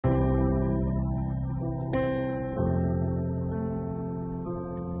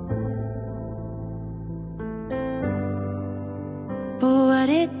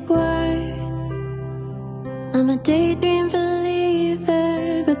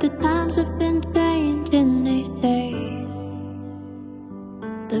times have been changing, they say.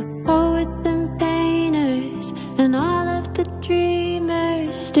 The poets and painters and all of the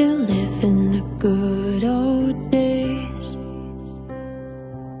dreamers still live in the good old days.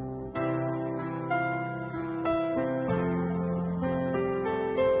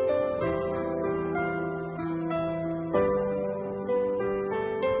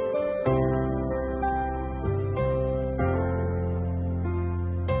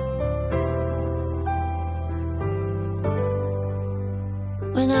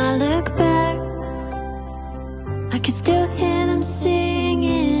 When I look back, I can still hear them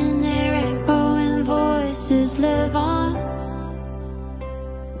singing. Their echoing voices live on.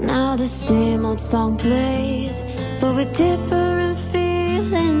 Now the same old song plays, but with different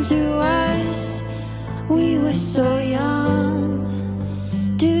feeling to us. We were so young.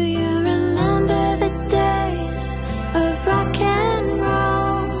 Do you remember the days of rock and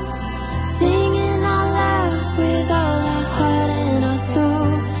roll? Singing out loud with all our heart and our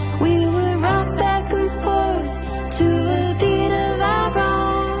soul. We would rock back and forth to a beat of our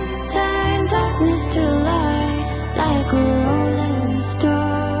own. Turn darkness to light like a rolling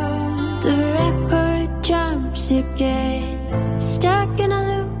stone. The record jumps again, stuck in a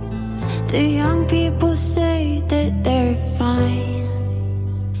loop. The young people say that they're fine,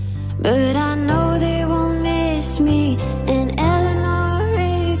 but I know they will miss me and Eleanor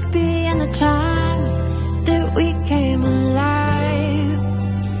Rigby and the times that we came alive.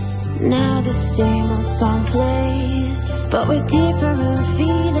 Now the same old song plays, but with different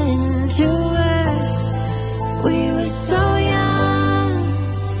feeling to us. We were so young.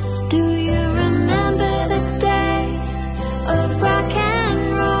 Do you remember the days of rock and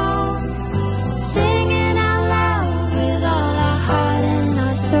roll? Singing out loud with all our heart and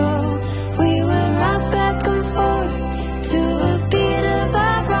our soul. We would rock back and forth to a beat of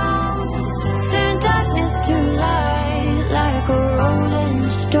our own. Turn darkness to light like a rolling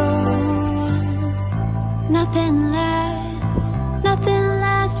stone. Nothing lasts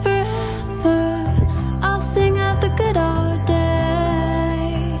forever. I'll sing of the good old days.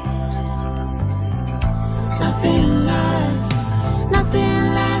 Nothing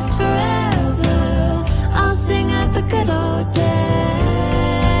lasts forever. I'll sing of the good old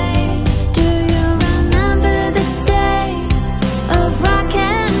days. Do you remember the days of rock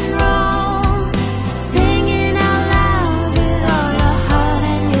and roll? Singing out loud with all your heart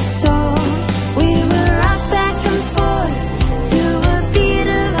and your soul. We would rock back and forth to a beat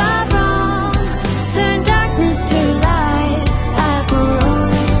of our own. Turn darkness to light like a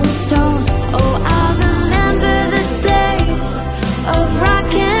rolling stone. Oh, I remember the days of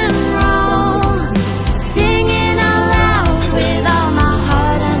rock and roll. Singing out loud with all my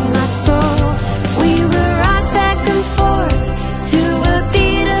heart and my soul. We would rock back and forth to a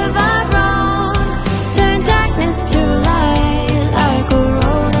beat of our own. Turn darkness to light like a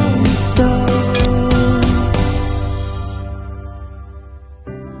rolling stone.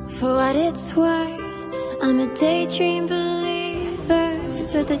 For what it's worth, I'm a daydream believer,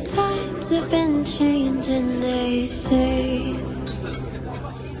 but the times have been changing, they say.